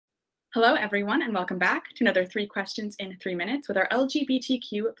Hello, everyone, and welcome back to another 3 questions in 3 minutes with our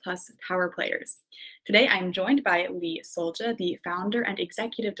LGBTQ plus power players. Today, I'm joined by Lee Soulja, the founder and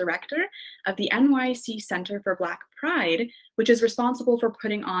executive director of the NYC Center for Black Pride, which is responsible for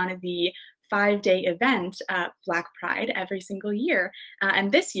putting on the 5-day event, Black Pride, every single year.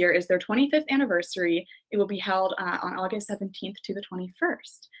 And this year is their 25th anniversary. It will be held on August 17th to the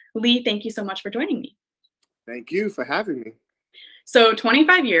 21st. Lee, thank you so much for joining me. Thank you for having me. So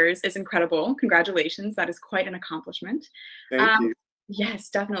 25 years is incredible. Congratulations. That is quite an accomplishment. Thank you. Yes,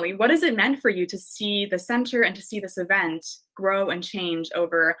 definitely. What has it meant for you to see the center and to see this event grow and change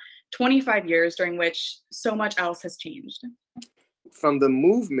over 25 years, during which so much else has changed? From the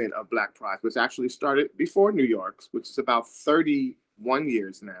movement of Black Pride, which actually started before New York's, which is about 31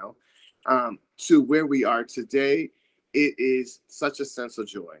 years now, to where we are today, it is such a sense of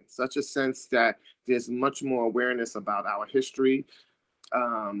joy, such a sense that there's much more awareness about our history.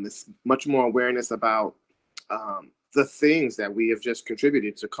 There's much more awareness about the things that we have just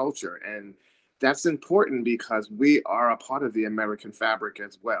contributed to culture. And that's important because we are a part of the American fabric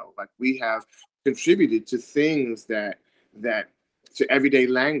as well. Like, we have contributed to things that to everyday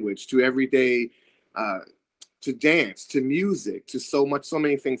language, to everyday to dance, to music, to so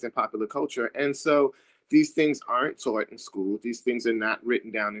many things in popular culture. And so these things aren't taught in school. These things are not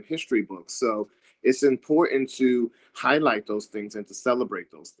written down in history books. So it's important to highlight those things and to celebrate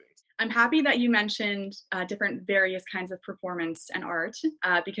those things. I'm happy that you mentioned different various kinds of performance and art,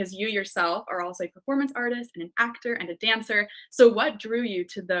 because you yourself are also a performance artist and an actor and a dancer. So what drew you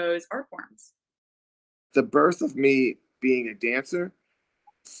to those art forms? The birth of me being a dancer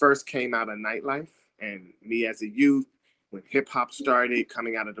first came out of nightlife, and me as a youth, when hip hop started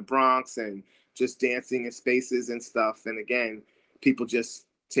coming out of the Bronx and just dancing in spaces and stuff. And again, people just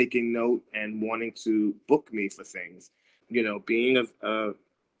taking note and wanting to book me for things. You know, being a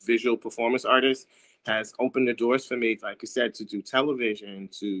visual performance artist has opened the doors for me, like you said, to do television,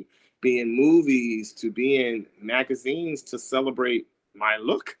 to be in movies, to be in magazines, to celebrate my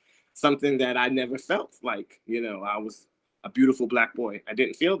look, something that I never felt like. I was a beautiful Black boy. I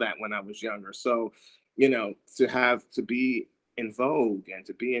didn't feel that when I was younger. So, to be in Vogue and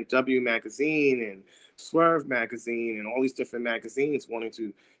to be in W magazine and Swerve magazine and all these different magazines wanting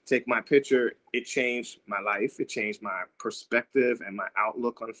to take my picture, it changed my life. It changed my perspective and my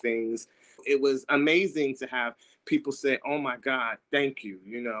outlook on things. It was amazing to have people say, "Oh my God, thank you."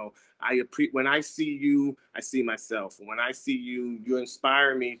 When I see you, I see myself. When I see you, you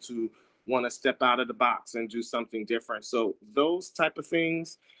inspire me to want to step out of the box and do something different. So those type of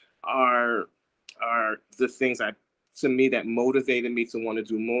things are the things to me that motivated me to want to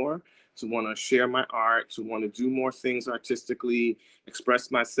do more, to want to share my art, to want to do more things artistically,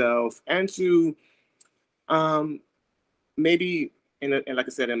 express myself, and to maybe, and like I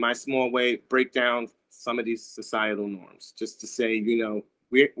said, in my small way, break down some of these societal norms, just to say,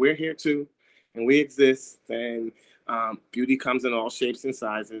 we're here too, and we exist, and beauty comes in all shapes and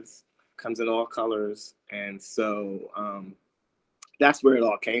sizes, comes in all colors, and so that's where it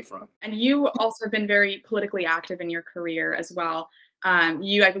all came from. And you also have been very politically active in your career as well.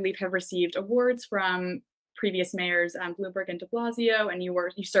 You, I believe, have received awards from previous mayors, Bloomberg and de Blasio, and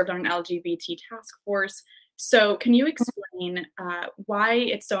you served on an LGBT task force. So can you explain why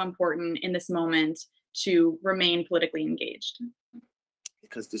it's so important in this moment to remain politically engaged?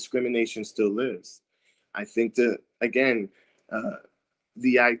 Because discrimination still lives. I think that, again,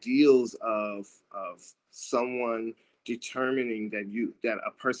 the ideals of someone determining that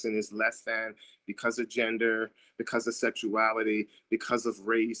a person is less than because of gender, because of sexuality, because of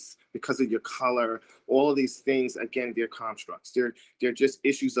race, because of your color, all these things, again, they're constructs. They're just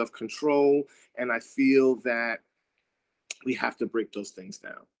issues of control. And I feel that we have to break those things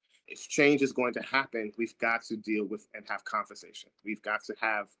down. If change is going to happen, we've got to deal with and have conversation. We've got to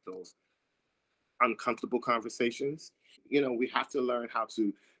have those uncomfortable conversations. We have to learn how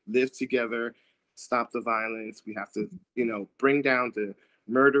to live together, stop the violence. We have to, bring down the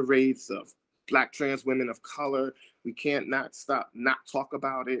murder rates of Black trans women of color. We can't not talk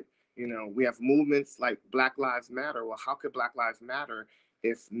about it. We have movements like Black Lives Matter. Well, how could Black Lives Matter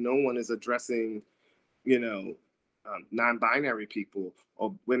if no one is addressing, non-binary people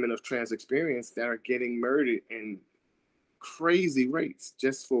or women of trans experience that are getting murdered in crazy rates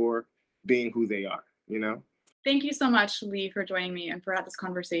just for being who they are? Thank you so much, Lee, for joining me and for this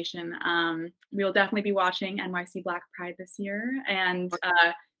conversation. We will definitely be watching NYC Black Pride this year. And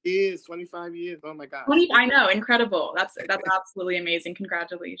 25 years. Oh my gosh. I know, incredible. That's absolutely amazing.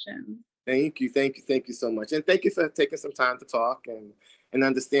 Congratulations. Thank you so much. And thank you for taking some time to talk and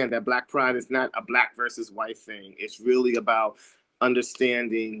understand that Black Pride is not a Black versus white thing. It's really about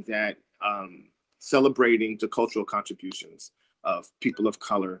understanding that celebrating the cultural contributions of people of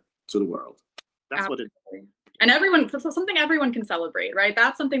color to the world. That's Absolutely. what it is. And everyone, so something everyone can celebrate, right?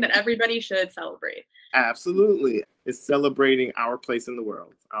 That's something that everybody should celebrate. Absolutely. It's celebrating our place in the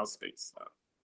world, our space.